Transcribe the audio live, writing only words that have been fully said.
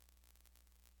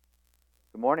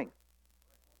morning.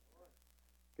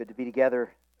 Good to be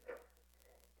together,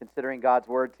 considering God's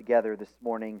Word together this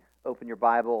morning. Open your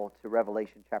Bible to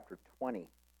Revelation chapter 20. If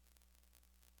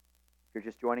you're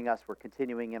just joining us, we're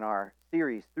continuing in our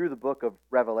series through the book of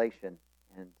Revelation,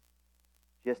 and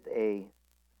just a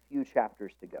few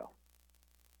chapters to go.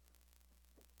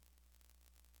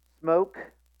 Smoke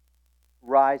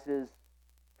rises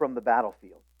from the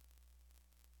battlefield.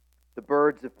 The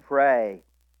birds of prey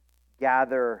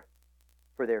gather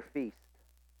for their feast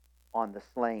on the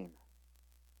slain.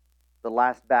 The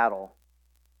last battle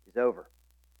is over.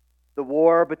 The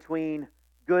war between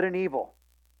good and evil,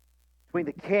 between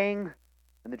the king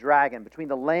and the dragon, between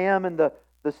the lamb and the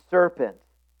serpent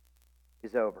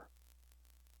is over.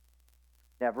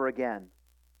 Never again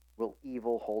will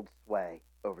evil hold sway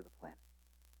over the planet.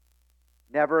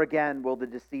 Never again will the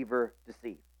deceiver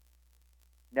deceive.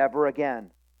 Never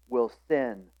again will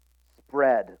sin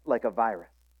spread like a virus.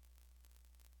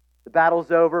 The battle's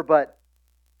over, but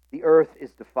the earth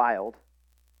is defiled.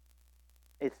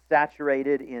 It's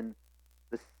saturated in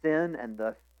the sin and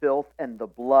the filth and the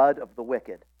blood of the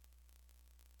wicked.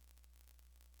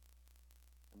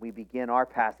 We begin our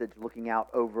passage looking out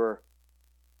over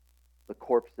the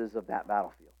corpses of that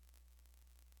battlefield.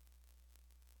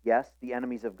 Yes, the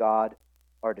enemies of God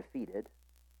are defeated,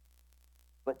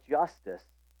 but justice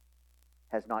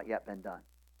has not yet been done.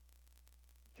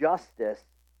 Justice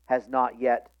has not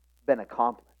yet been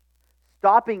accomplished.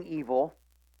 Stopping evil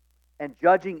and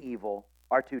judging evil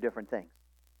are two different things.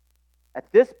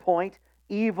 At this point,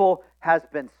 evil has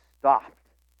been stopped.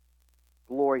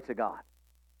 Glory to God.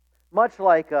 Much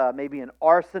like maybe an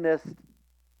arsonist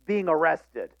being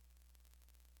arrested.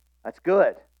 That's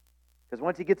good, because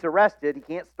once he gets arrested, he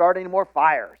can't start any more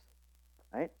fires,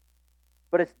 right?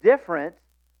 But it's different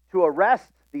to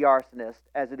arrest the arsonist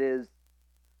as it is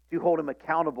to hold him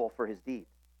accountable for his deeds.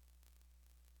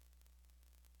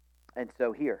 And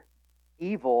so here,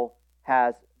 evil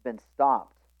has been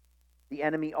stopped. The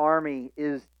enemy army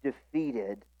is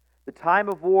defeated. The time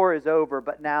of war is over,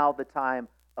 but now the time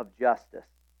of justice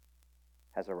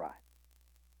has arrived.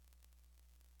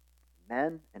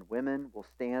 Men and women will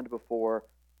stand before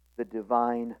the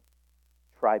divine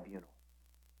tribunal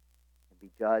and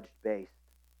be judged based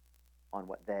on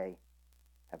what they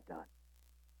have done.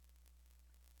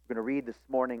 We're going to read this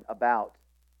morning about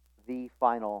the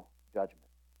final judgment,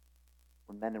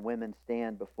 when men and women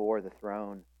stand before the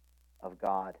throne of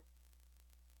God.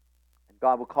 And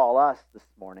God will call us this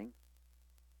morning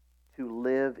to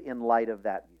live in light of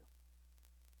that view,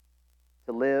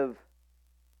 to live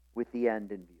with the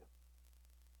end in view.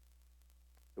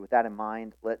 So with that in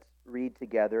mind, let's read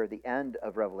together the end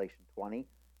of Revelation 20,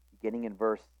 beginning in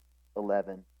verse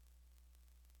 11.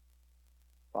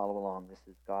 Follow along. This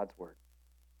is God's Word.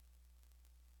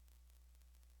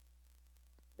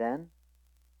 Then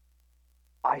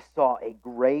I saw a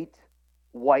great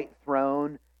white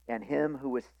throne and him who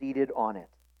was seated on it.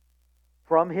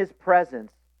 From his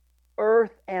presence,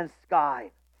 earth and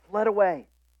sky fled away,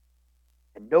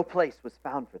 and no place was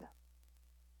found for them.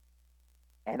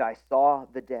 And I saw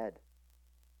the dead,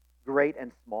 great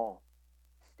and small,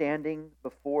 standing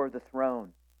before the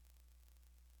throne,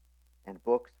 and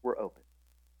books were opened.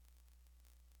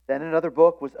 Then another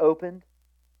book was opened,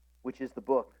 which is the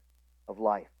book of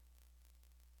life.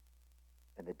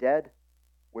 And the dead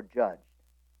were judged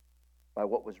by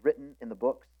what was written in the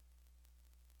books,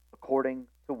 according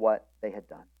to what they had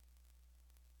done.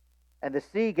 And the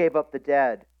sea gave up the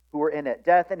dead who were in it.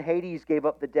 Death and Hades gave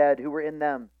up the dead who were in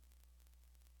them.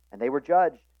 And they were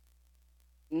judged,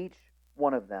 each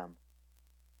one of them,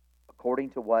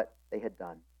 according to what they had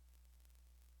done.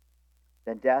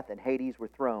 Then death and Hades were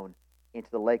thrown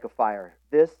into the lake of fire.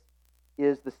 This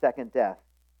is the second death,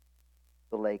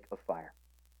 the lake of fire.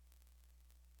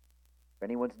 If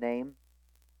anyone's name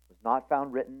was not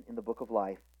found written in the book of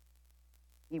life,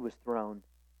 he was thrown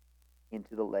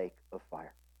into the lake of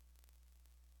fire.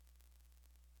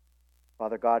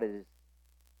 Father God, it is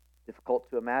difficult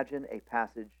to imagine a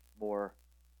passage more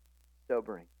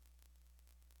sobering.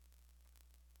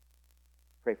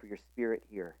 Pray for your Spirit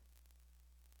here.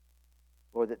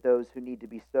 Lord, that those who need to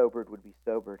be sobered would be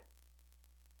sobered,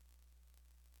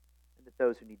 and that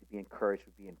those who need to be encouraged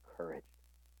would be encouraged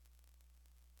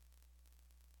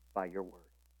by your word.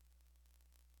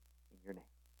 In your name,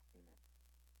 amen.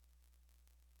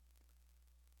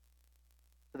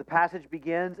 So the passage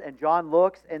begins, and John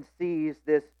looks and sees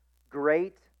this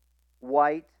great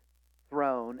white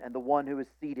throne and the one who is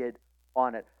seated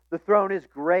on it. The throne is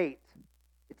great.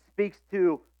 It speaks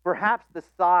to perhaps the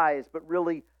size, but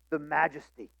really the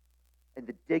majesty and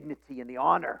the dignity and the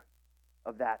honor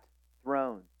of that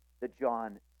throne that that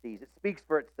John sees. It speaks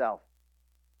for itself.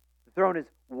 The throne is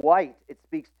white. It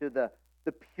speaks to the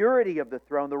purity of the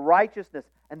throne, the righteousness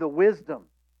and the wisdom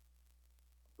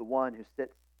of the one who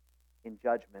sits in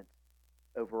judgment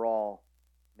over all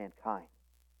mankind.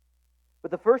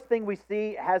 But the first thing we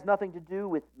see has nothing to do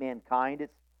with mankind.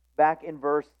 It's back in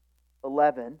verse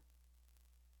 11.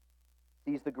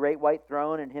 Sees the great white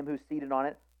throne and him who's seated on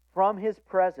it. From his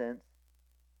presence,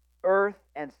 earth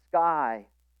and sky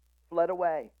fled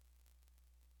away,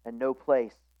 and no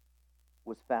place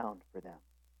was found for them.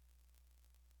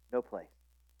 No place.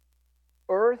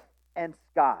 Earth and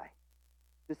sky.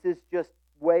 This is just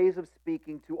ways of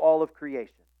speaking to all of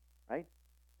creation, right?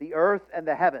 The earth and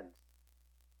the heavens.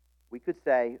 We could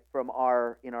say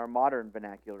in our modern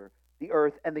vernacular, the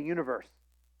earth and the universe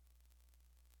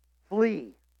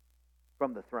flee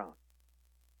from the throne.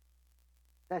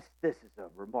 This is a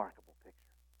remarkable picture.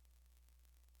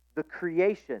 The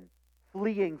creation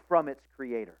fleeing from its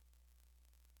creator,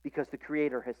 because the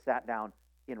creator has sat down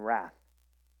in wrath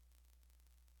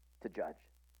to judge.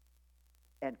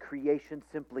 And creation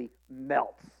simply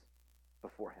melts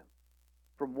before him.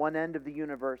 From one end of the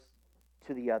universe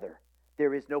to the other.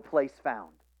 There is no place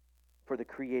found for the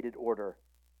created order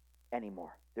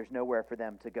anymore. There's nowhere for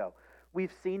them to go.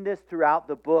 We've seen this throughout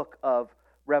the book of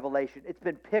Revelation. It's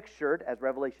been pictured, as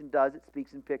Revelation does, it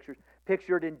speaks in pictures,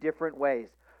 pictured in different ways.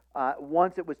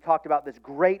 Once it was talked about this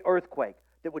great earthquake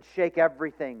that would shake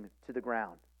everything to the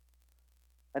ground.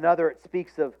 Another, it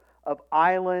speaks of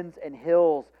islands and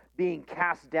hills being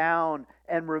cast down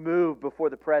and removed before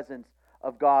the presence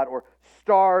of God, or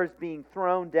stars being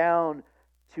thrown down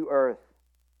to earth.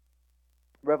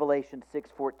 Revelation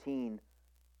 6:14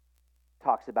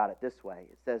 talks about it this way.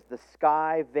 It says, the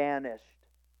sky vanished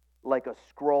like a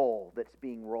scroll that's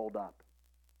being rolled up.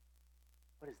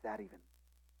 What does that even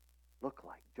look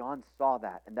like? John saw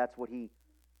that, and that's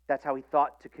how he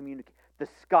thought to communicate. The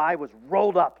sky was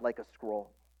rolled up like a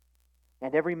scroll,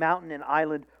 and every mountain and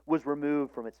island was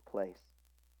removed from its place.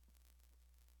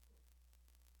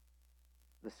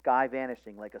 The sky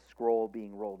vanishing like a scroll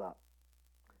being rolled up.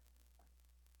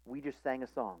 We just sang a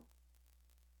song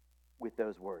with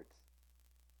those words.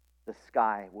 The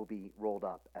sky will be rolled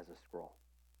up as a scroll.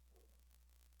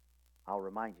 I'll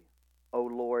remind you, O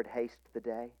Lord, haste the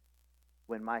day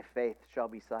when my faith shall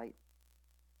be sight.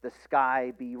 The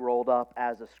sky be rolled up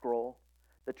as a scroll.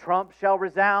 The trump shall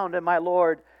resound, and my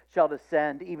Lord shall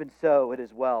descend. Even so, it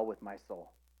is well with my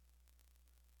soul.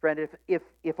 Friend,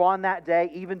 if on that day,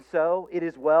 even so, it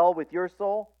is well with your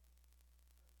soul,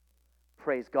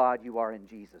 praise God you are in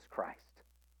Jesus Christ.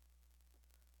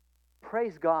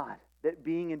 Praise God that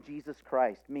being in Jesus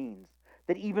Christ means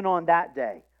that even on that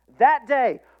day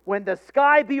when the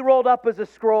sky be rolled up as a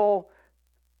scroll,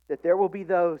 that there will be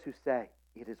those who say,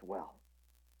 it is well.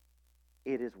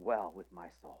 It is well with my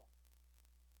soul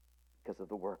because of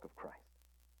the work of Christ.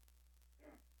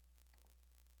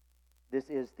 This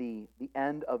is the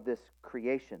end of this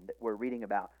creation that we're reading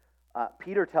about.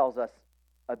 Peter tells us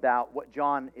about what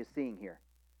John is seeing here.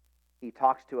 He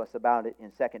talks to us about it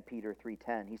in 2 Peter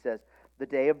 3:10. He says, the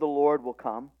day of the Lord will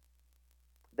come.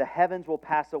 The heavens will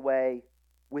pass away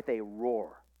with a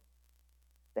roar.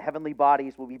 The heavenly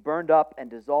bodies will be burned up and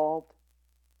dissolved,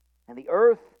 and the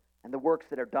earth and the works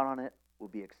that are done on it will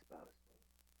be exposed.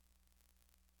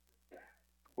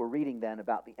 We're reading then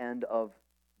about the end of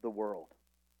the world,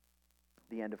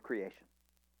 the end of creation.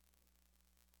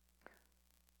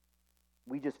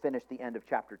 We just finished the end of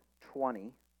chapter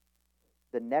 20.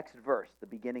 The next verse, the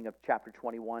beginning of chapter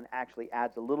 21, actually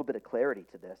adds a little bit of clarity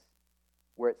to this,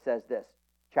 where it says this,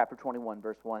 chapter 21,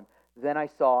 verse 1, then I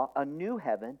saw a new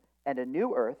heaven and a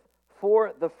new earth,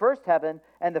 for the first heaven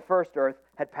and the first earth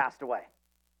had passed away.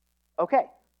 Okay,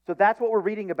 so that's what we're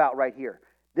reading about right here.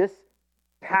 This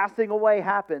passing away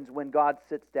happens when God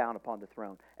sits down upon the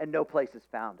throne, and no place is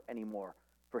found anymore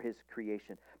for his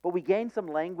creation. But we gain some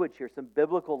language here, some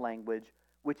biblical language,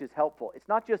 which is helpful. It's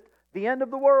not just the end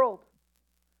of the world.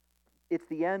 It's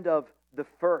the end of the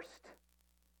first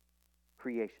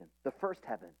creation. The first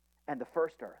heaven and the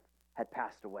first earth had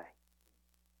passed away.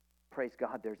 Praise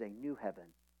God, there's a new heaven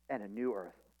and a new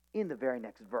earth in the very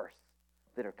next verse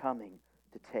that are coming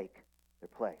to take their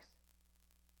place.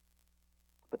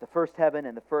 But the first heaven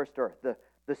and the first earth, the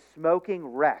smoking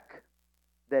wreck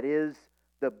that is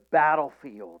the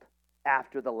battlefield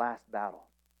after the last battle,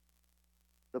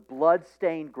 the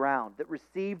blood-stained ground that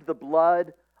received the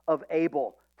blood of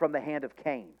Abel from the hand of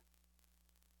Cain,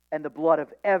 and the blood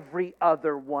of every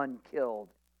other one killed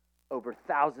over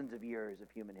thousands of years of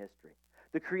human history.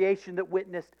 The creation that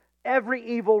witnessed every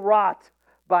evil wrought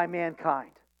by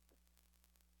mankind,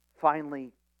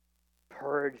 finally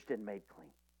purged and made clean.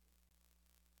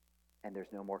 and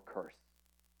there's no more curse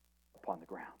upon the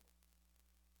ground.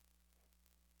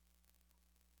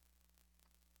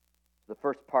 The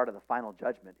first part of the final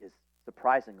judgment is,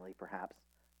 surprisingly perhaps,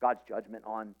 God's judgment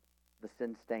on the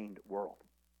sin-stained world.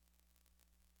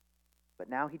 But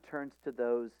now he turns to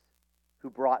those who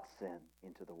brought sin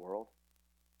into the world,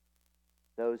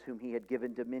 those whom he had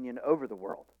given dominion over the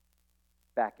world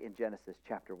back in Genesis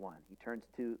chapter 1. He turns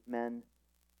to men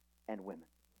and women.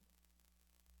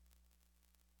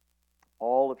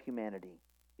 All of humanity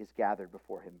is gathered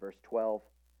before him. Verse 12,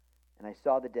 and I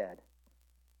saw the dead,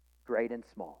 great and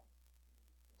small,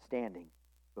 standing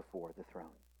before the throne.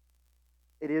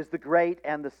 It is the great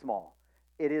and the small.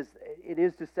 It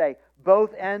is to say,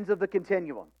 both ends of the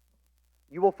continuum.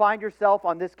 You will find yourself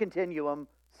on this continuum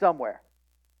somewhere.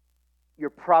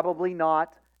 You're probably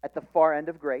not at the far end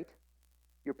of great.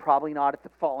 You're probably not at the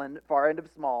far end of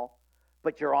small,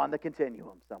 but you're on the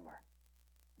continuum somewhere.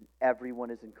 Everyone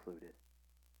is included.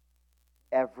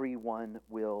 Everyone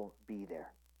will be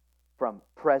there, from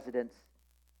presidents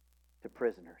to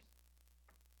prisoners,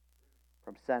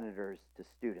 from senators to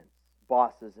students,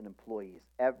 bosses and employees.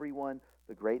 Everyone,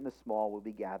 the great and the small, will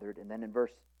be gathered. And then in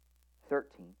verse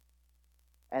 13,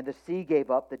 and the sea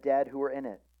gave up the dead who were in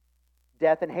it.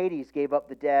 Death and Hades gave up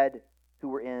the dead who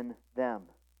were in them.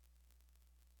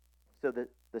 So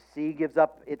the sea gives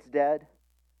up its dead,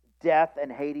 death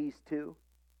and Hades too.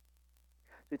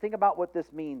 So think about what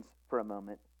this means for a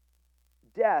moment.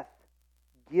 Death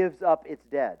gives up its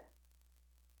dead.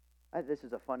 This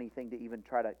is a funny thing to even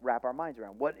try to wrap our minds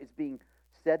around. What is being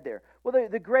said there? Well,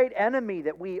 the great enemy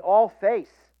that we all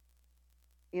face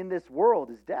in this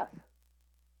world is death.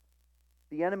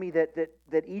 The enemy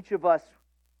that each of us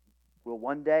will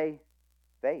one day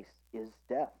face is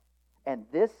death. And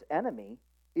this enemy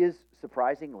is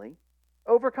surprisingly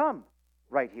overcome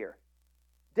right here.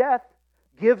 Death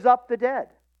gives up the dead.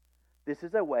 This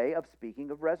is a way of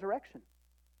speaking of resurrection.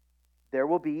 There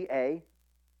will be a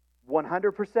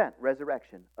 100%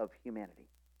 resurrection of humanity,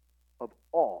 of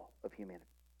all of humanity.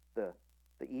 The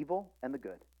evil and the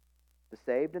good, the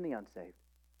saved and the unsaved,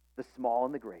 the small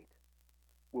and the great,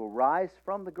 will rise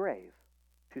from the grave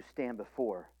to stand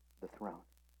before the throne.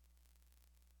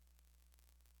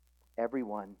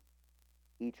 Everyone,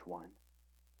 each one,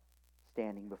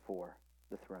 standing before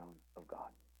the throne of God.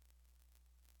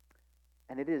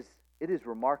 And it is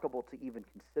remarkable to even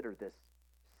consider this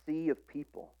sea of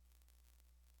people,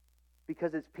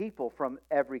 because it's people from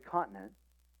every continent.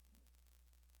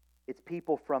 It's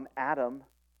people from Adam,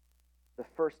 the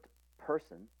first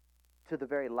person, to the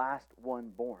very last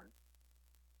one born.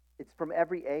 It's from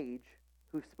every age,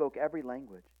 who spoke every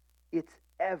language. It's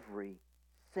every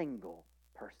single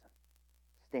person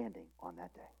standing on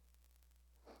that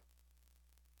day.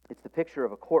 It's the picture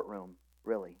of a courtroom,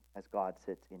 really, as God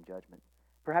sits in judgment.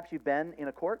 Perhaps you've been in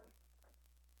a court.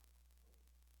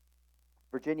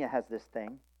 Virginia has this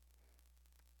thing.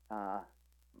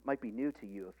 Might be new to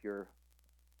you if you're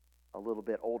a little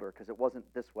bit older, because it wasn't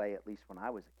this way, at least when I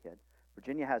was a kid.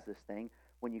 Virginia has this thing.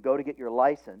 When you go to get your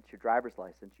license, your driver's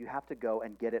license, you have to go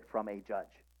and get it from a judge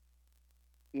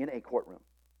in a courtroom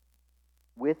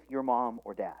with your mom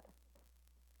or dad.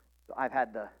 So I've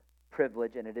had the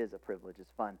privilege, and it is a privilege,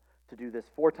 it's fun, to do this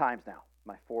 4 times now,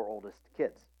 my 4 oldest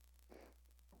kids.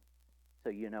 So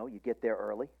you get there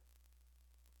early.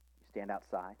 You stand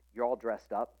outside. You're all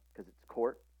dressed up because it's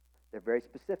court. They're very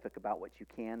specific about what you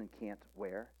can and can't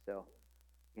wear. So,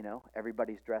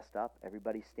 everybody's dressed up.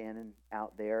 Everybody's standing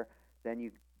out there. Then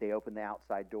they open the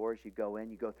outside doors. You go in.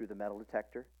 You go through the metal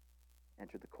detector.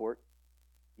 Enter the court.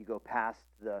 You go past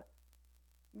the,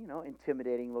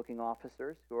 intimidating-looking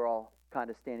officers who are all kind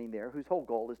of standing there, whose whole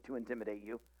goal is to intimidate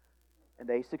you. And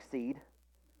they succeed.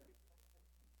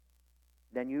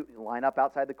 Then you line up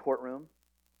outside the courtroom.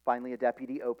 Finally, a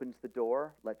deputy opens the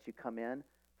door, lets you come in.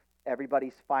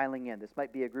 Everybody's filing in. This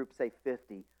might be a group, say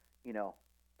 50,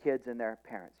 kids and their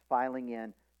parents, filing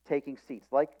in, taking seats,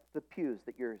 like the pews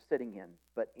that you're sitting in,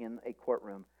 but in a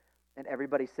courtroom. And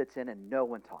everybody sits in and no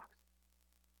one talks.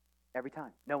 Every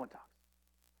time, no one talks.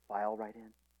 File right in,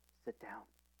 sit down,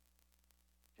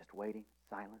 just waiting,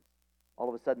 silence. All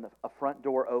of a sudden, a front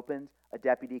door opens, a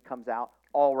deputy comes out,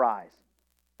 all rise.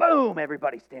 Boom,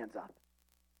 everybody stands up.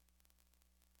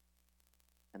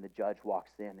 And the judge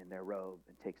walks in their robe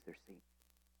and takes their seat.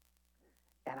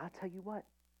 And I'll tell you what,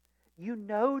 you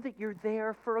know that you're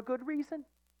there for a good reason.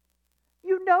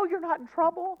 You know you're not in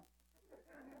trouble.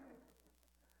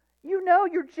 You know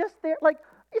you're just there. Like,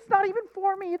 it's not even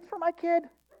for me, it's for my kid.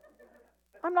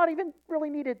 I'm not even really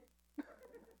needed.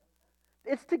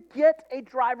 It's to get a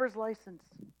driver's license.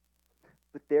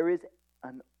 But there is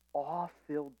an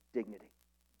awe-filled dignity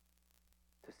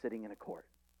to sitting in a court.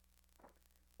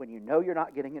 When you know you're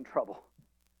not getting in trouble,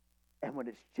 and when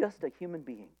it's just a human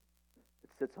being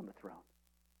that sits on the throne.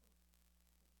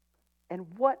 And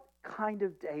what kind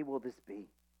of day will this be?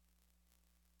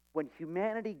 When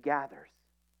humanity gathers,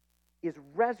 is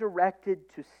resurrected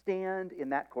to stand in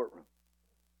that courtroom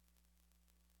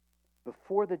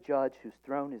before the judge whose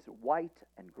throne is white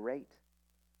and great.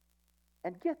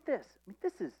 And get this,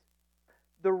 this is,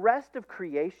 the rest of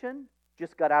creation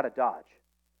just got out of Dodge.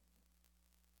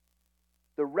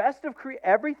 The rest of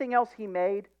everything else he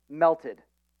made melted.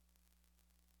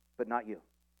 But not you.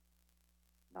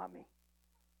 Not me.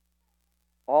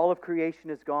 All of creation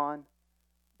is gone,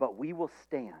 but we will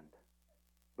stand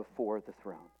before the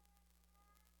throne.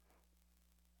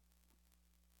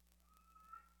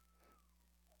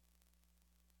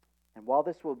 And while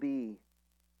this will be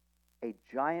a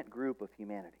giant group of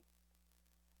humanity,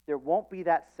 there won't be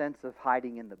that sense of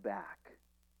hiding in the back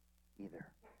either.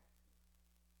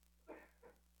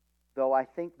 Though I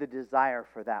think the desire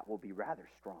for that will be rather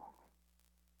strong.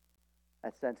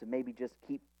 That sense of maybe just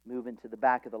keep moving to the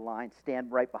back of the line,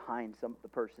 stand right behind the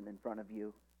person in front of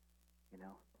you,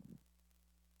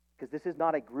 Because this is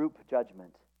not a group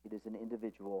judgment, it is an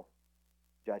individual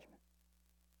judgment.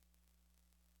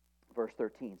 Verse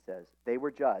 13 says, they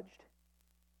were judged,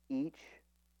 each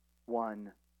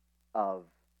one of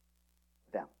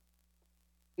them.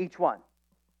 Each one.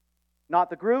 Not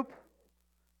the group,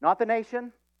 not the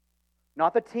nation,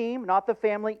 not the team, not the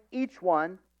family. Each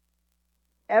one,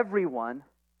 everyone,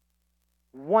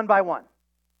 one by one.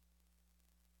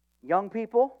 Young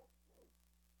people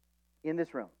in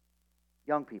this room.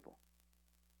 Young people.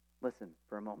 Listen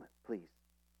for a moment, please.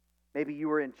 Maybe you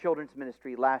were in children's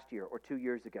ministry last year or 2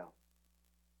 years ago.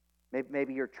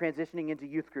 Maybe you're transitioning into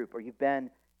youth group or you've been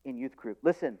in youth group.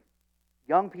 Listen,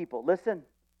 young people, listen.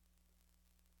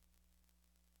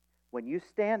 When you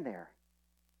stand there,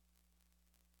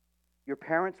 your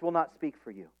parents will not speak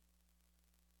for you.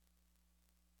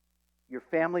 Your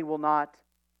family will not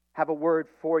have a word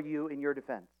for you in your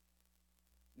defense.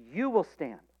 You will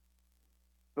stand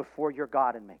before your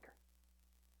God and Maker.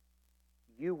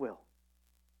 You will.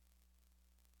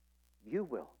 You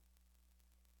will.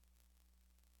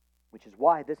 Which is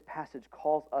why this passage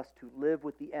calls us to live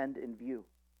with the end in view.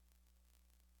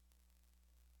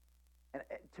 And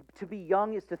to be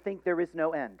young is to think there is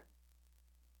no end.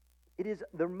 It is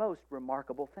the most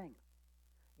remarkable thing.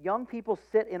 Young people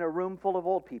sit in a room full of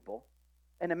old people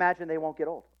and imagine they won't get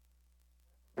old.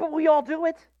 But we all do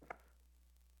it.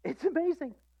 It's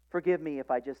amazing. Forgive me if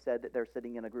I just said that they're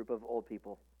sitting in a group of old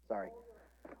people. Sorry.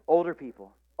 Older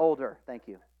people. Older. Thank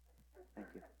you. Thank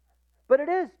you. But it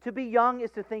is. To be young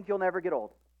is to think you'll never get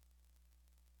old.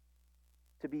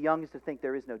 To be young is to think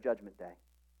there is no judgment day.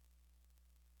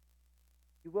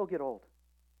 You will get old.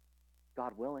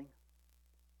 God willing.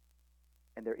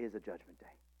 And there is a judgment day.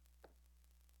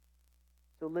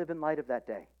 So live in light of that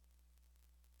day.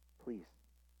 Please.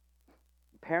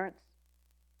 Parents,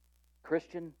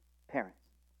 Christian parents.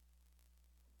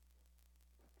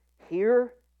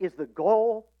 Here is the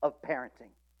goal of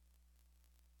parenting.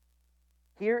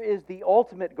 Here is the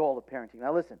ultimate goal of parenting.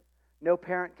 Now listen, no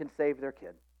parent can save their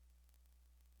kid.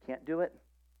 Can't do it.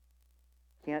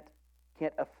 Can't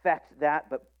affect that,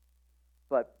 but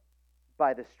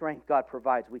by the strength God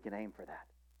provides, we can aim for that.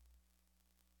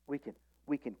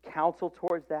 We can counsel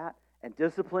towards that, and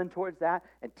discipline towards that,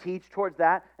 and teach towards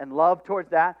that, and love towards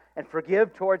that, and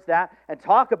forgive towards that, and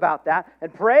talk about that,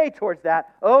 and pray towards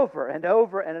that over and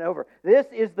over and over. This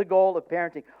is the goal of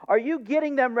parenting. Are you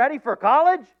getting them ready for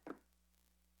college?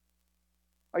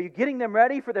 Are you getting them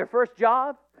ready for their first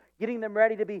job? Getting them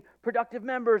ready to be productive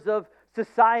members of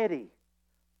society?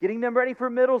 Getting them ready for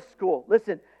middle school?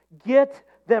 Listen, get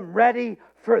them ready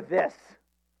for this.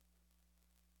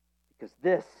 Because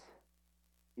this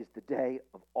is the day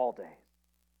of all days.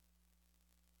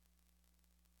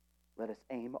 Let us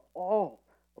aim all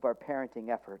of our parenting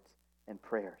efforts and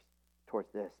prayers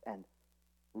towards this and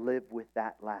live with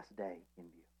that last day in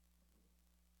view.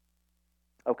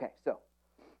 Okay, so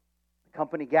the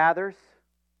company gathers.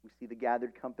 We see the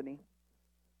gathered company.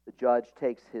 The judge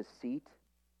takes his seat.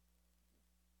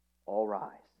 All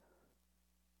rise.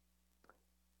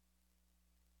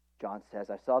 John says,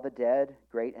 I saw the dead,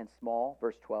 great and small,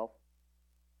 verse 12,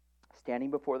 standing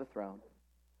before the throne,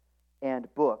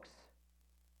 and books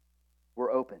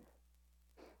were opened.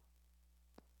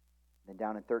 Then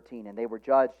down in 13, and they were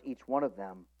judged, each one of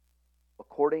them,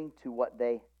 according to what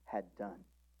they had done.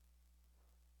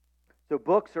 So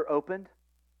books are opened,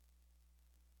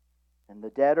 and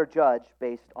the dead are judged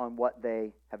based on what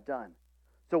they have done.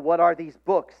 So what are these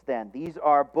books then? These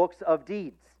are books of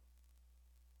deeds.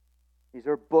 These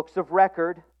are books of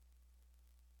record.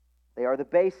 They are the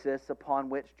basis upon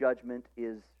which judgment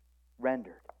is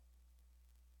rendered.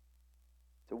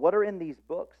 So what are in these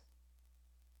books?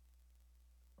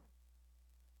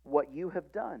 What you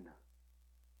have done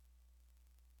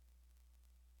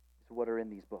is what are in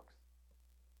these books.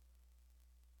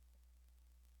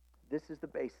 This is the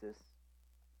basis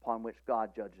upon which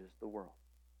God judges the world.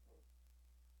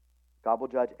 God will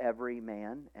judge every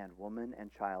man and woman and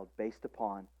child based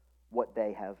upon what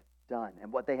they have done.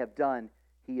 And what they have done,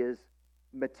 He is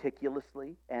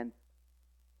meticulously and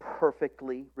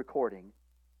perfectly recording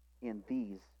in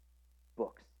these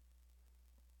books.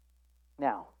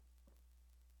 Now,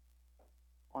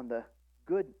 on the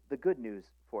good news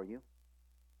for you,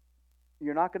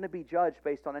 you're not going to be judged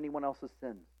based on anyone else's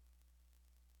sins.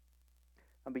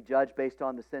 You're going to be judged based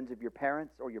on the sins of your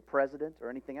parents or your president or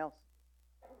anything else.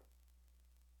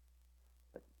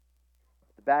 But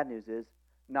the bad news is,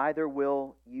 neither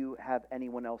will you have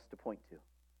anyone else to point to.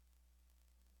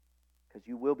 Because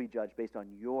you will be judged based on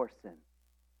your sin,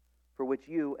 for which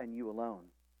you and you alone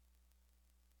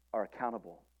are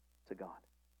accountable to God.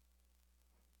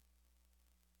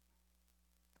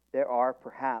 There are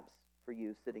perhaps, for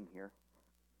you sitting here,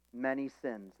 many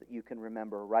sins that you can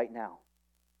remember right now,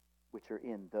 which are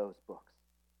in those books.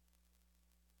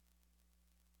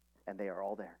 And they are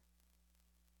all there.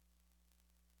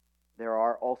 There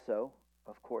are also,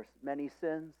 of course, many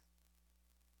sins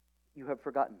you have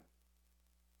forgotten.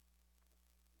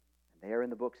 And they are in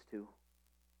the books too,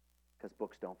 because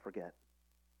books don't forget.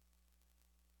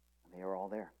 And they are all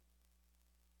there.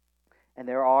 And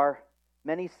there are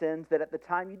many sins that at the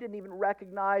time you didn't even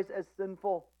recognize as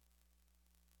sinful.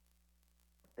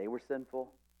 They were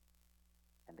sinful,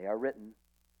 and they are written,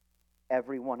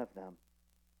 every one of them,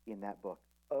 in that book.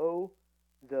 Oh,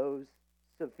 those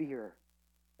severe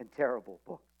and terrible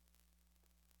books.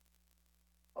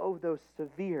 Oh, those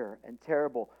severe and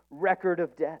terrible record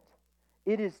of debt.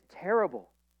 It is terrible,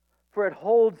 for it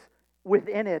holds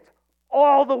within it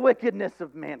all the wickedness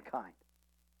of mankind,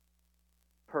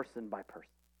 person by person.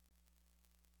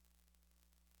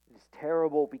 It is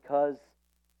terrible because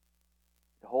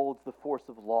it holds the force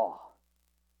of law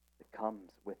that comes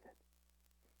with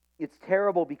it. It's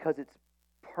terrible because it's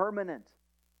permanent.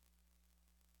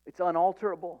 It's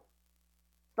unalterable.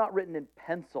 It's not written in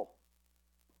pencil.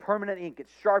 Permanent ink.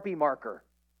 It's Sharpie marker.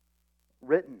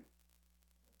 Written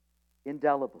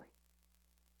indelibly.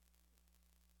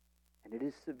 And it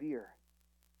is severe.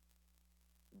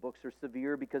 The books are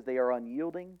severe because they are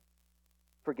unyielding,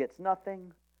 forgets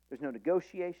nothing, there's no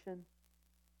negotiation.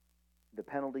 The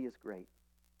penalty is great.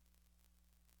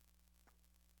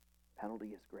 The penalty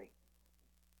is great.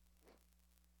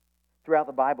 Throughout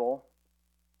the Bible,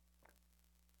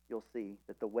 you'll see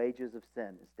that the wages of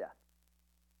sin is death.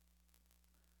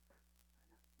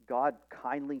 God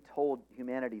kindly told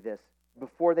humanity this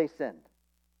before they sinned.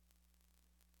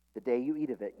 The day you eat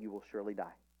of it, you will surely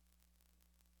die.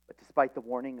 But despite the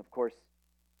warning, of course,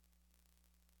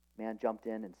 man jumped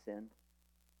in and sinned.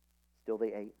 Still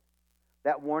they ate.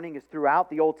 That warning is throughout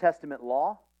the Old Testament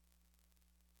law.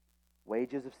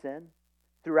 Wages of sin.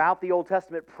 Throughout the Old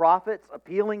Testament prophets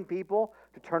appealing people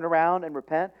to turn around and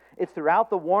repent. It's throughout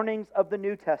the warnings of the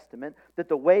New Testament that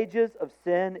the wages of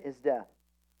sin is death.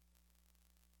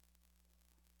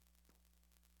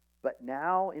 But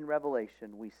now in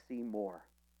Revelation we see more.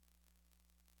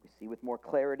 We see with more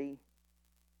clarity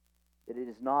that it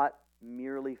is not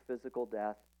merely physical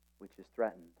death which is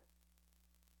threatened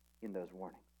in those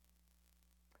warnings.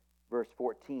 Verse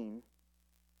 14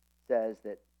 says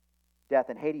that death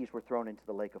and Hades were thrown into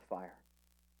the lake of fire.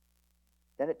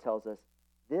 Then it tells us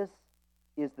this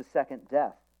is the second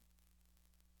death,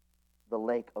 the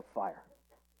lake of fire.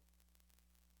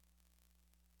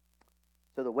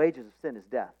 So the wages of sin is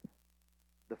death,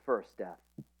 the first death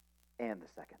and the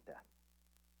second death.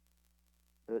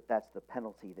 That's the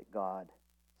penalty that God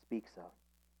speaks of.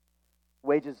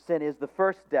 Wages of sin is the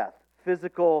first death,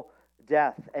 physical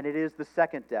death, and it is the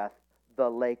second death, the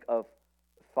lake of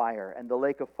fire. And the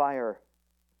lake of fire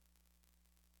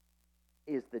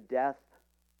is the death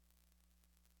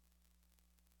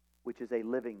which is a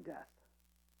living death,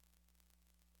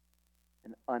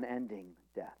 an unending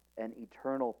death, an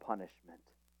eternal punishment,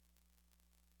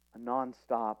 a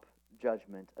non-stop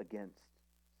judgment against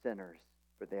sinners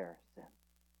for their sin.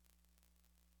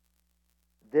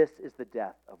 This is the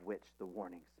death of which the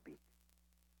warnings speak.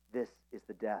 This is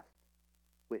the death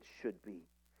which should be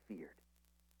feared.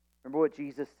 Remember what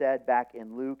Jesus said back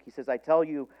in Luke? He says, I tell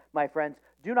you, my friends,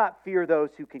 do not fear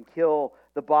those who can kill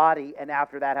the body and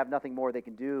after that have nothing more they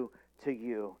can do to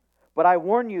you. But I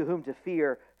warn you whom to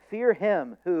fear. Fear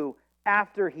him who,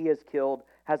 after he has killed,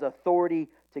 has authority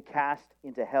to cast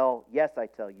into hell. Yes, I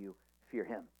tell you, fear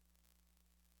him,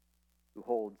 who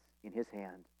holds in his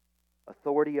hand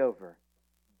authority over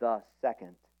the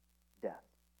second death.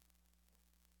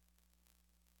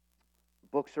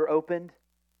 Books are opened,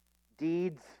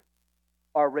 deeds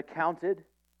are recounted,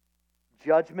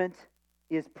 judgment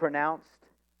is pronounced,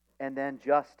 and then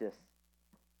justice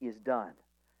is done.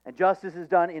 And justice is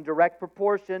done in direct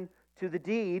proportion to the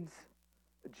deeds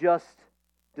just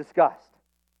discussed.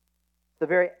 The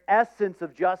very essence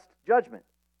of just judgment,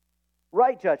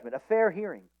 right judgment, a fair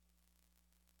hearing.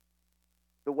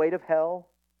 The weight of hell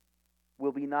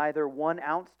will be neither 1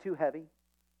 ounce too heavy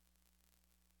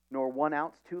nor 1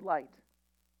 ounce too light,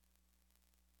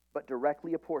 but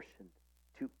directly apportioned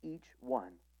to each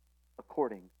one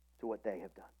according to what they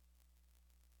have done.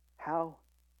 How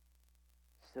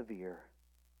severe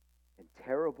and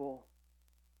terrible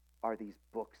are these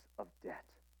books of debt?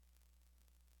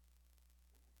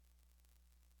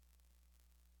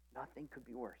 Nothing could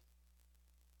be worse.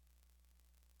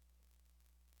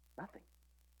 Nothing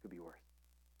could be worse.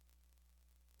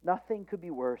 Nothing could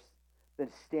be worse than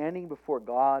standing before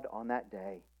God on that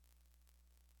day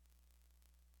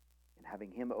and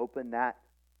having Him open that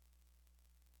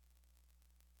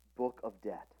book of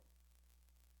debt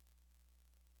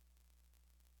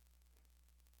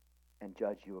and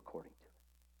judge you according to it.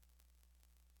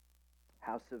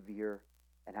 How severe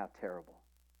and how terrible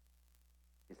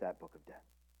is that book of debt?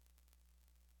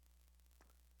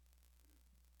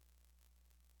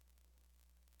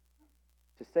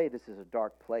 To say this is a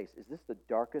dark place, is this the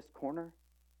darkest corner?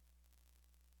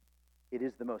 It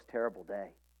is the most terrible day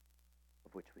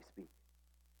of which we speak.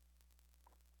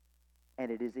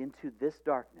 And it is into this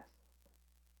darkness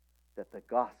that the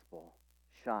gospel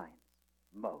shines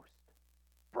most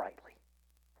brightly.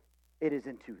 It is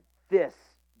into this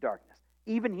darkness.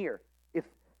 Even here, if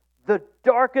the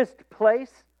darkest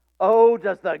place, oh,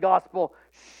 does the gospel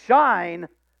shine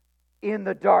in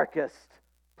the darkest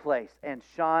place. And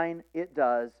shine it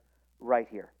does right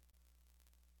here.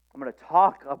 I'm going to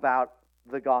talk about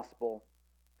the gospel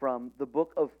from the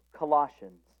book of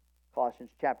Colossians. Colossians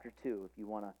chapter 2, if you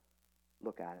want to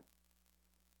look at it.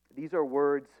 These are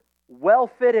words well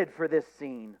fitted for this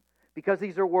scene because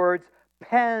these are words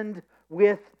penned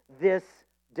with this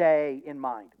day in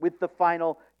mind, with the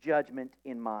final judgment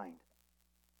in mind.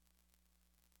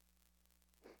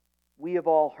 We have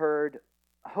all heard,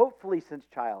 hopefully since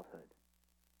childhood,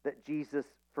 that Jesus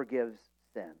forgives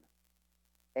sin.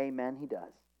 Amen, He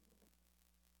does.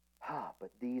 But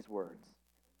these words,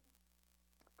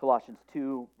 Colossians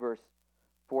 2, verse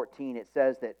 14, it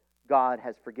says that God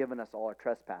has forgiven us all our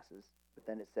trespasses. But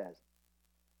then it says,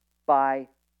 by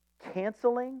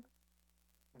canceling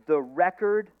the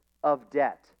record of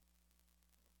debt.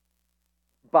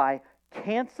 By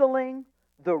canceling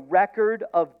the record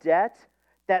of debt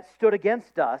that stood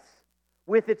against us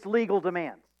with its legal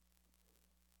demands.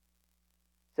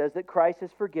 It says that Christ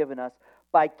has forgiven us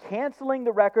by canceling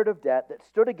the record of debt that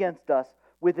stood against us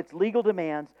with its legal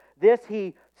demands. This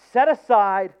He set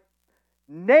aside,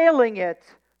 nailing it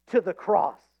to the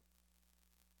cross.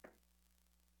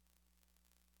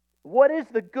 What is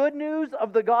the good news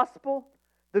of the gospel?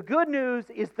 The good news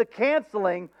is the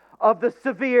canceling of the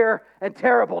severe and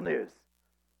terrible news.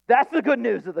 That's the good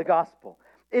news of the gospel.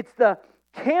 It's the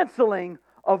canceling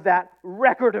of that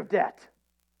record of debt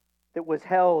that was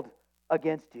held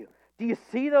against you. Do you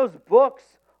see those books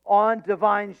on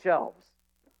divine shelves?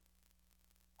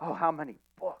 Oh, how many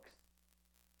books.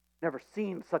 Never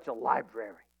seen such a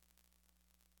library.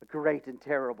 A great and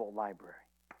terrible library.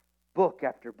 Book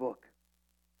after book.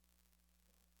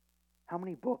 How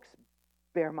many books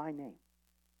bear my name?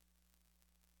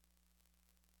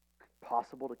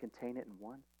 Possible to contain it in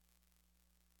one?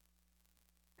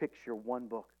 Picture one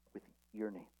book with your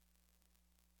name.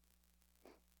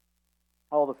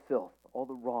 All the filth, all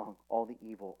the wrong, all the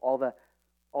evil, all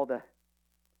the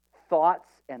thoughts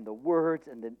and the words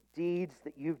and the deeds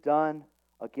that you've done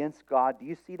against God. Do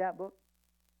you see that book?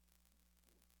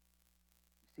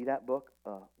 You see that book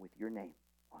with your name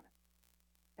on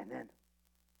it. And then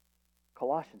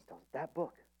Colossians tells us that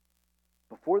book,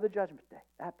 before the judgment day,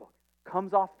 that book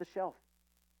comes off the shelf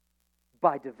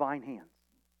by divine hands.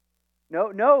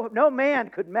 No man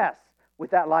could mess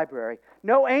with that library.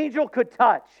 No angel could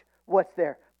touch what's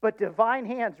there. But divine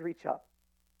hands reach up.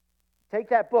 Take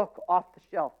that book off the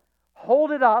shelf.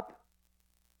 Hold it up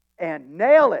and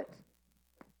nail it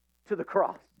to the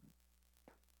cross.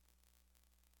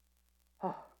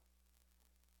 Oh.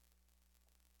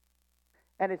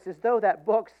 And it's as though that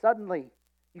book suddenly,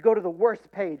 you go to the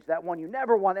worst page, that one you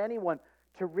never want anyone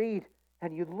to read,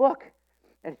 and you look,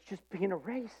 And it's just being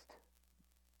erased.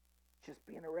 Just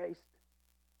being erased.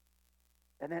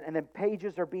 And then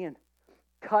pages are being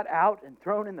cut out and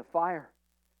thrown in the fire.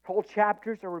 Whole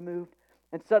chapters are removed.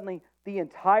 And suddenly the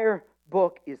entire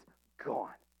book is gone.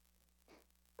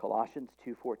 Colossians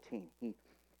 2:14. He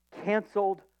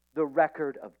canceled the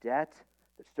record of debt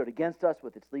that stood against us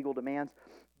with its legal demands.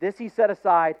 This he set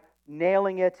aside,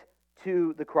 nailing it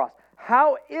to the cross.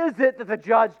 How is it that the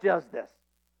judge does this?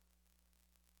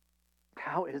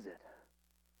 How is it?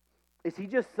 Is he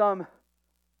just some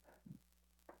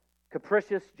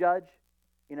capricious judge?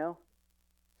 You know?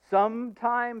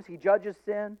 Sometimes he judges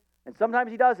sin, and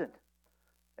sometimes he doesn't.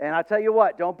 And I tell you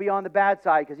what, don't be on the bad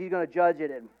side, because he's going to judge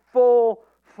it in full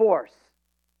force.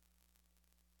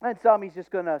 And some he's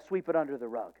just going to sweep it under the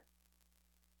rug.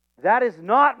 That is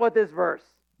not what this verse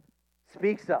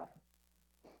speaks of.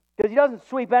 Because he doesn't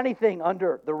sweep anything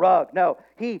under the rug. No,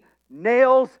 he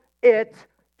nails it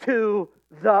to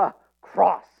the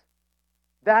cross.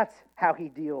 That's how he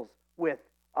deals with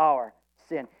our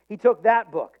sin. He took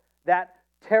that book, that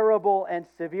terrible and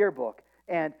severe book,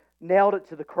 and nailed it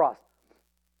to the cross.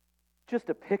 Just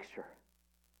a picture.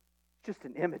 Just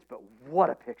an image, but what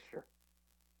a picture.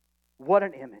 What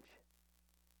an image.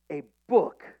 A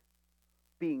book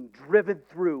being driven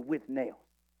through with nails.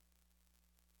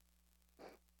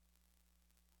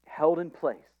 Held in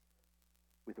place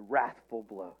with wrathful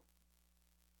blows.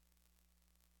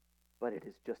 But it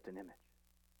is just an image.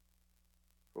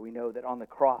 For we know that on the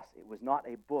cross it was not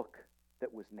a book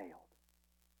that was nailed,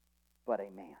 but a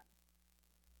man.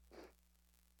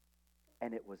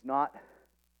 And it was not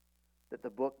that the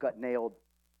book got nailed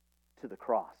to the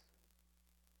cross,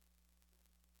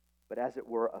 but as it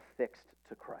were, affixed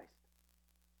to Christ.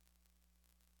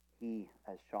 He,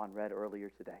 as Sean read earlier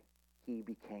today, he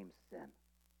became sin.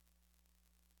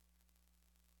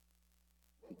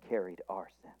 He carried our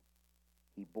sin.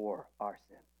 He bore our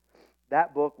sin.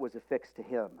 That book was affixed to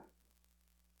him,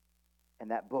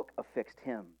 and that book affixed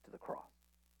him to the cross.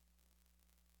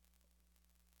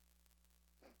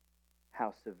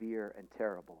 How severe and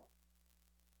terrible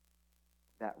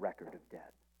that record of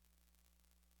debt.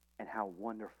 And how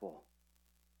wonderful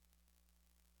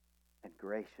and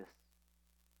gracious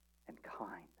and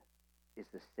kind is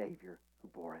the Savior who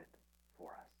bore it for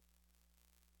us.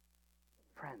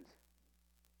 Friends,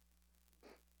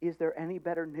 is there any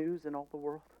better news in all the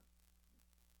world?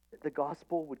 That the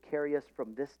gospel would carry us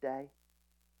from this day,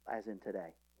 as in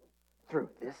today, through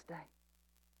this day?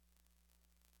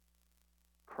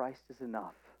 Christ is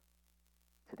enough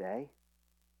today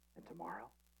and tomorrow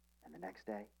and the next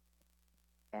day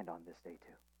and on this day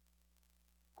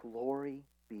too. Glory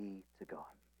be to God.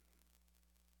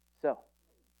 So,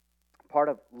 part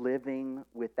of living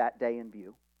with that day in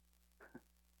view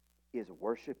is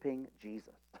worshiping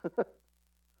Jesus.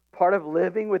 Part of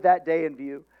living with that day in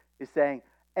view is saying,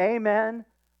 Amen.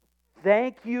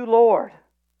 Thank you, Lord,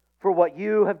 for what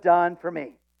you have done for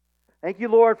me. Thank you,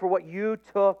 Lord, for what you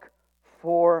took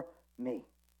for me.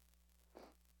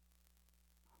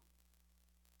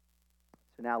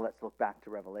 So now let's look back to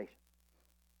Revelation.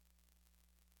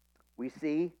 We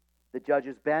see the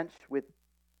judge's bench with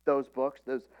those books,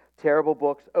 those terrible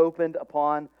books opened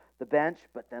upon the bench.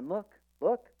 But then look.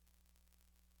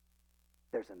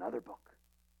 There's another book.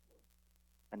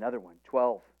 Another one,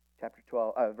 chapter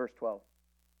 12, verse 12.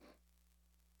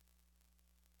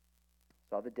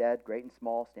 Saw the dead, great and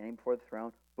small, standing before the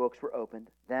throne. Books were opened.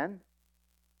 Then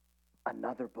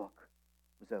another book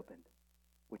was opened,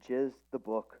 which is the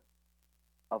book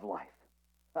of life.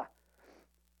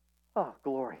 Oh,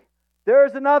 glory.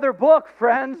 There's another book,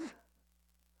 friends.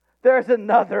 There's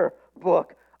another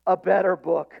book, a better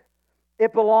book.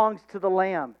 It belongs to the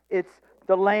Lamb. It's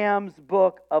the Lamb's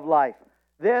book of life.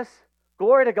 This,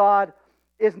 glory to God,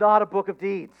 is not a book of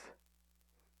deeds.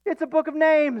 It's a book of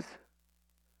names.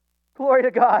 Glory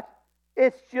to God.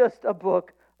 It's just a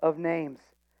book of names.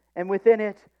 And within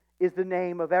it is the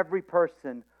name of every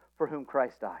person for whom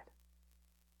Christ died.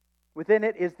 Within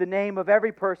it is the name of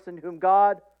every person whom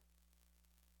God,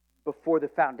 before the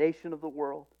foundation of the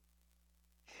world,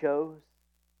 chose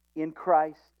in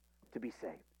Christ to be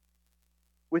saved.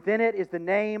 Within it is the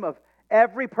name of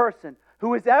every person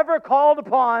who has ever called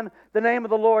upon the name of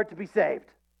the Lord to be saved.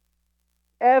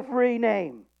 Every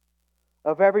name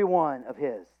of every one of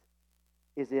his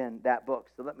is in that book.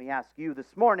 So let me ask you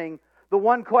this morning, the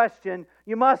one question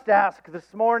you must ask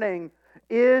this morning,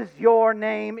 is your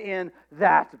name in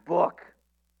that book?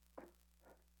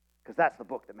 Because that's the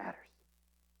book that matters.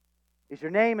 Is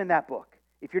your name in that book?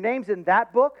 If your name's in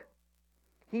that book,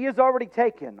 he has already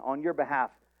taken on your behalf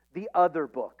the other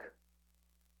book,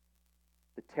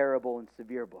 the terrible and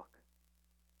severe book.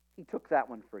 He took that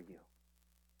one for you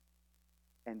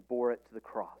and bore it to the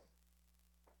cross.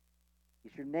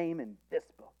 Is your name in this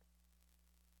book?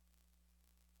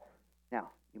 Now,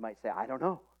 you might say, I don't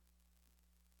know.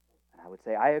 And I would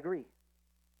say, I agree.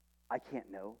 I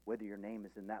can't know whether your name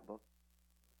is in that book.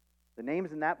 The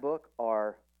names in that book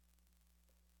are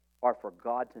for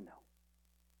God to know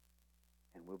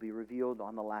and will be revealed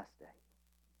on the last day.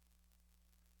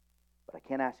 But I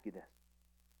can ask you this.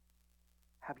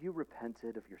 Have you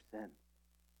repented of your sin?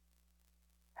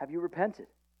 Have you repented?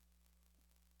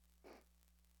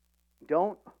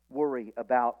 Don't worry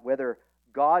about whether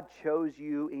God chose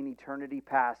you in eternity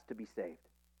past to be saved.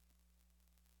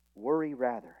 Worry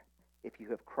rather if you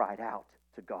have cried out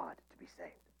to God to be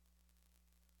saved.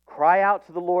 Cry out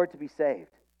to the Lord to be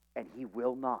saved, and He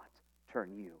will not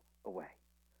turn you away.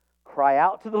 Cry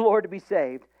out to the Lord to be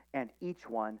saved, and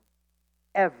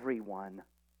everyone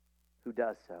who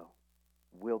does so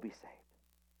will be saved.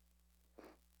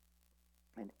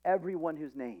 And everyone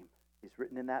whose name is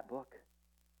written in that book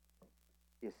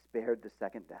is spared the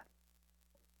second death.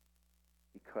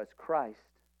 Because Christ,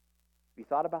 have you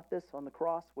thought about this on the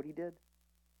cross, what He did?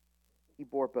 He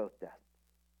bore both deaths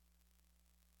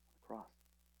on the cross.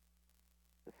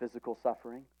 The physical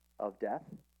suffering of death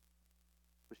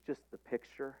was just the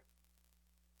picture,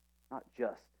 not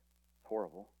just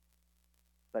horrible,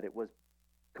 but it was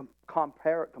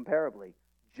comparably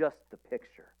just the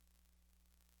picture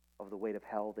of the weight of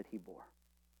hell that He bore.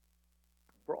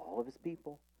 For all of His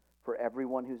people, for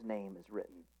everyone whose name is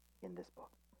written in this book.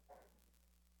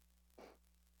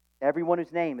 Everyone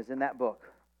whose name is in that book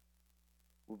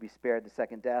will be spared the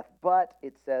second death. But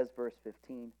it says, verse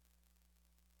 15,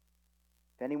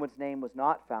 if anyone's name was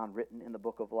not found written in the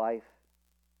book of life,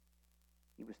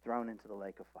 he was thrown into the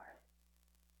lake of fire.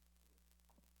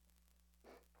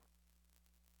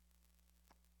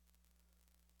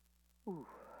 Ooh.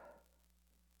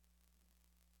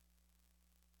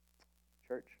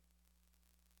 Church,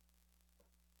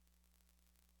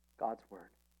 God's word.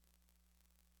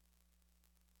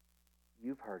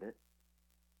 You've heard it.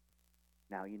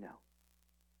 Now you know.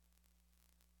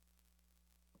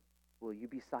 Will you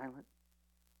be silent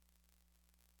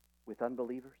with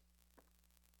unbelievers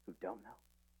who don't know?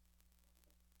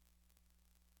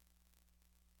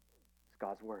 It's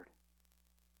God's word.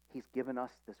 He's given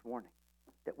us this warning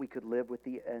that we could live with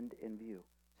the end in view.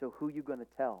 So who are you going to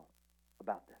tell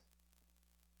about this?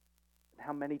 And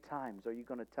how many times are you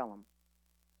going to tell them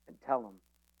and tell them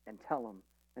and tell them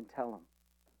and tell them?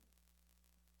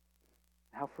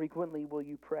 How frequently will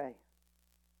you pray?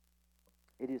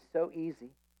 It is so easy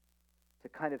to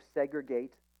kind of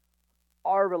segregate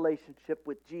our relationship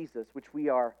with Jesus, which we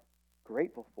are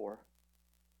grateful for,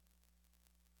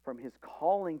 from His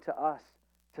calling to us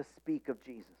to speak of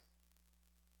Jesus.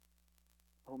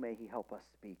 Oh, may He help us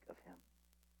speak of Him.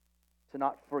 To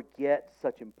not forget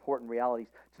such important realities.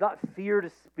 To not fear to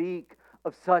speak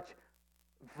of such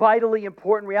vitally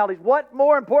important realities. What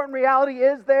more important reality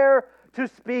is there to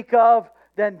speak of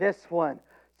than this one?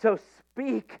 So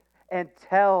speak and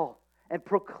tell and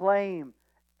proclaim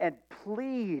and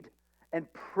plead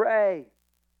and pray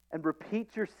and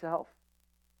repeat yourself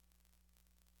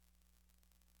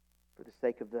for the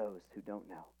sake of those who don't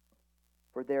know.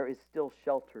 For there is still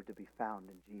shelter to be found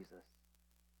in Jesus.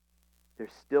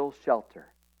 There's still shelter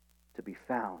to be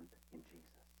found in Jesus.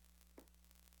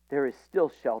 There is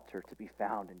still shelter to be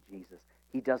found in Jesus.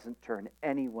 He doesn't turn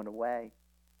anyone away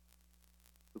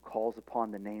who calls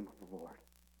upon the name of the Lord.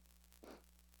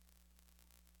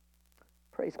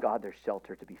 Praise God, there's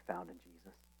shelter to be found in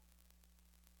Jesus.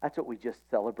 That's what we just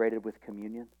celebrated with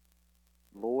communion.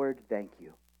 Lord, thank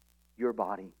you. Your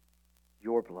body,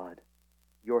 your blood,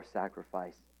 your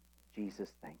sacrifice.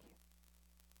 Jesus, thank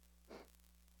you.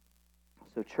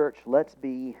 So church, let's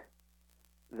be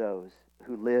those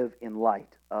who live in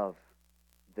light of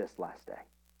this last day.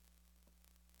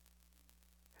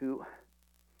 Who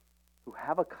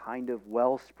have a kind of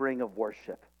wellspring of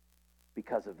worship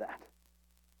because of that.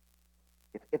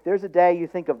 If there's a day you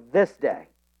think of this day,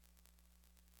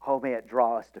 oh, may it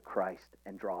draw us to Christ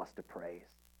and draw us to praise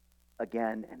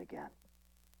again and again.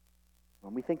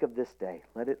 When we think of this day,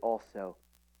 let it also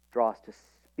draw us to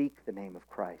speak the name of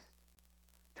Christ,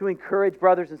 to encourage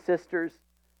brothers and sisters,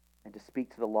 and to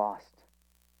speak to the lost,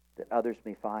 that others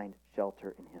may find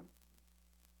shelter in Him.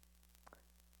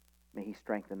 May He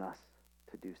strengthen us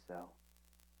to do so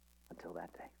until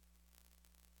that day.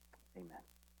 Amen.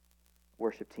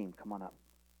 Worship team, come on up.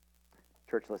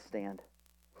 Church, let's stand.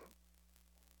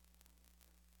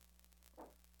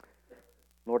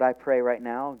 Lord, I pray right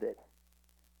now that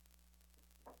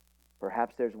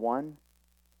perhaps there's one,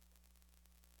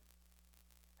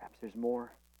 perhaps there's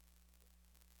more,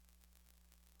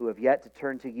 who have yet to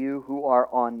turn to you, who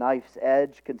are on knife's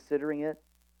edge considering it,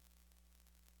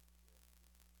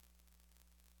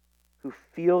 who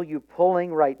feel you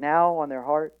pulling right now on their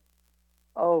heart.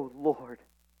 Oh, Lord,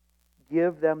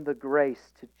 give them the grace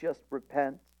to just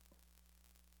repent,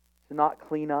 to not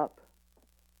clean up,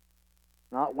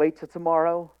 not wait till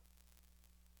tomorrow,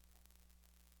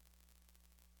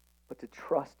 but to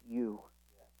trust you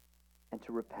and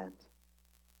to repent.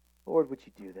 Lord, would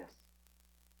you do this?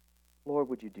 Lord,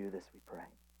 would you do this, we pray.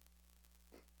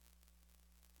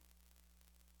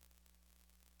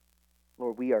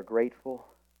 Lord, we are grateful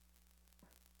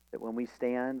that when we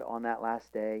stand on that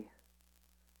last day,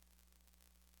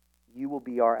 you will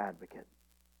be our advocate.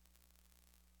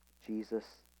 Jesus,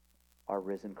 our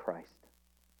risen Christ.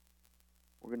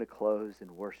 We're going to close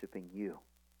in worshiping you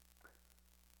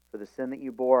for the sin that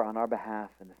you bore on our behalf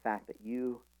and the fact that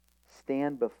you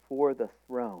stand before the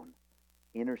throne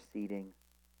interceding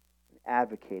and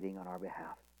advocating on our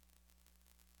behalf.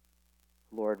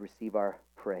 Lord, receive our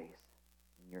praise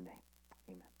in your name.